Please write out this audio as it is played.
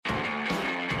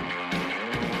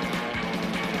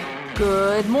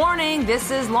Good morning. This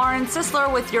is Lauren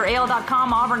Sisler with your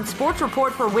AL.com Auburn Sports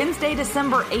Report for Wednesday,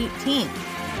 December 18th.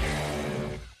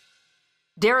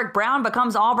 Derrick Brown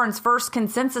becomes Auburn's first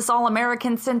consensus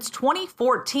All-American since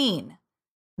 2014.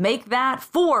 Make that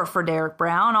 4 for Derrick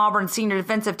Brown. Auburn's senior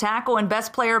defensive tackle and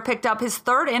best player picked up his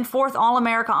 3rd and 4th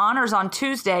All-America honors on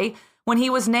Tuesday when he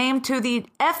was named to the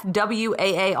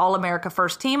FWAA All-America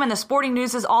First Team and the Sporting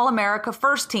News' All-America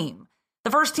First Team. The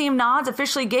first team nods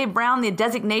officially gave Brown the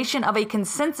designation of a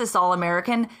consensus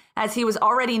All-American as he was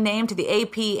already named to the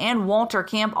AP and Walter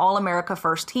Camp All-America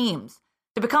First Teams.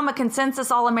 To become a consensus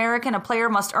All-American, a player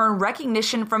must earn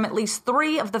recognition from at least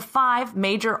 3 of the 5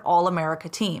 major All-America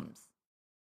teams.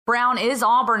 Brown is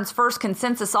Auburn's first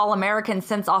consensus All-American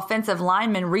since offensive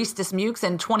lineman Reese Dismukes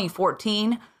in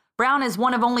 2014. Brown is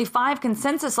one of only 5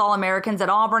 consensus All-Americans at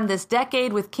Auburn this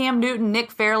decade, with Cam Newton,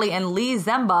 Nick Fairley, and Lee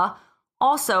Zemba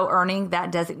also earning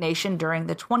that designation during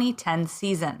the 2010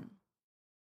 season.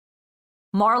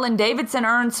 Marlon Davidson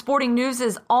earned Sporting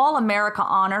News' All-America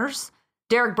honors.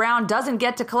 Derrick Brown doesn't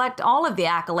get to collect all of the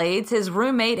accolades. His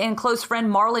roommate and close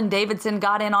friend Marlon Davidson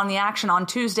got in on the action on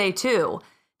Tuesday, too.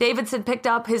 Davidson picked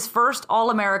up his first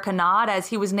All-America nod as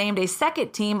he was named a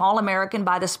second-team All-American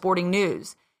by the Sporting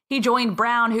News. He joined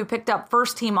Brown, who picked up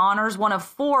first-team honors, one of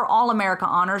 4 All-America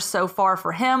honors so far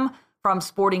for him from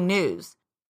Sporting News.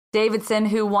 Davidson,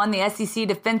 who won the SEC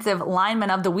Defensive Lineman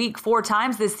of the Week 4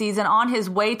 times this season, on his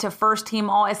way to first-team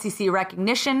All-SEC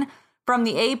recognition from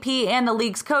the AP and the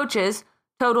league's coaches,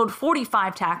 totaled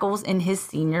 45 tackles in his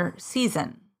senior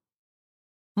season.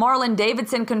 Marlon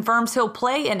Davidson confirms he'll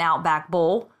play in Outback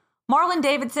Bowl. Marlon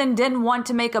Davidson didn't want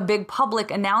to make a big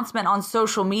public announcement on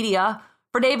social media.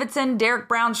 For Davidson, Derrick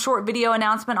Brown's short video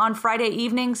announcement on Friday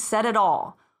evening said it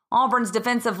all. Auburn's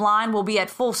defensive line will be at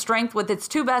full strength with its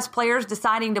 2 best players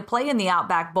deciding to play in the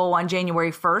Outback Bowl on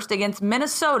January 1st against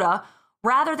Minnesota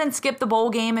rather than skip the bowl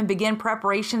game and begin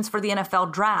preparations for the NFL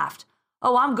draft.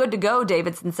 "Oh, I'm good to go,"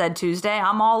 Davidson said Tuesday.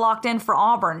 "I'm all locked in for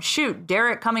Auburn. Shoot,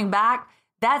 Derrick coming back,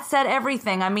 that said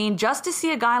everything. I mean, just to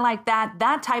see a guy like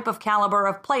that type of caliber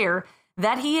of player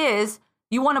that he is,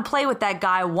 you want to play with that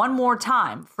guy one more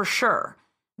time, for sure."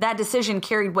 That decision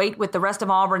carried weight with the rest of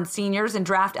Auburn's seniors and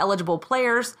draft-eligible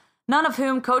players, none of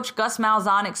whom Coach Gus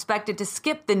Malzahn expected to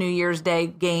skip the New Year's Day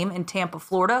game in Tampa,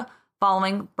 Florida,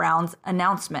 following Brown's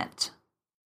announcement.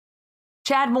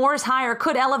 Chad Moore's hire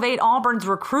could elevate Auburn's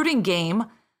recruiting game.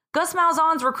 Gus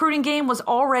Malzahn's recruiting game was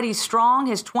already strong.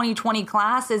 His 2020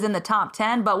 class is in the top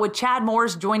 10, but with Chad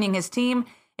Moore's joining his team,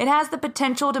 it has the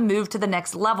potential to move to the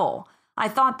next level. "I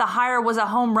thought the hire was a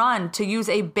home run, to use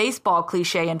a baseball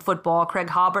cliche in football," Craig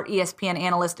Hobart, ESPN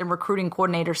analyst and recruiting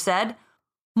coordinator, said.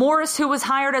 Morris, who was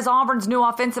hired as Auburn's new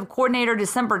offensive coordinator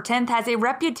December 10th, has a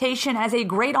reputation as a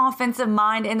great offensive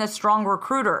mind and a strong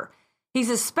recruiter. He's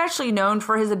especially known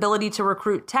for his ability to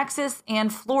recruit Texas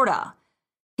and Florida.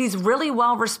 "He's really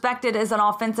well respected as an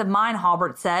offensive mind,"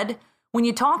 Hobart said. "When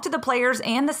you talk to the players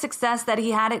and the success that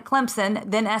he had at Clemson,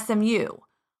 then SMU.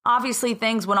 Obviously,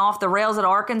 things went off the rails at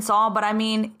Arkansas, but I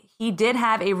mean, he did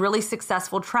have a really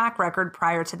successful track record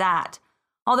prior to that."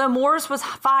 Although Morris was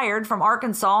fired from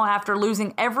Arkansas after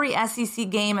losing every SEC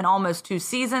game in almost 2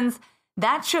 seasons,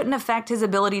 that shouldn't affect his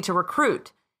ability to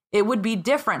recruit. "It would be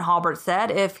different," Hobart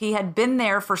said, "if he had been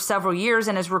there for several years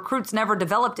and his recruits never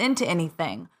developed into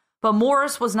anything. But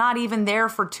Morris was not even there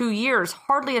for 2 years,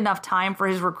 hardly enough time for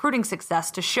his recruiting success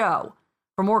to show."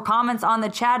 For more comments on the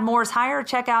Chad Moore's hire,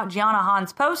 check out Gianna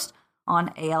Hahn's post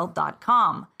on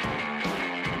AL.com.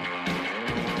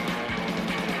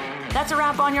 That's a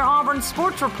wrap on your Auburn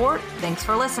Sports Report. Thanks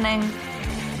for listening.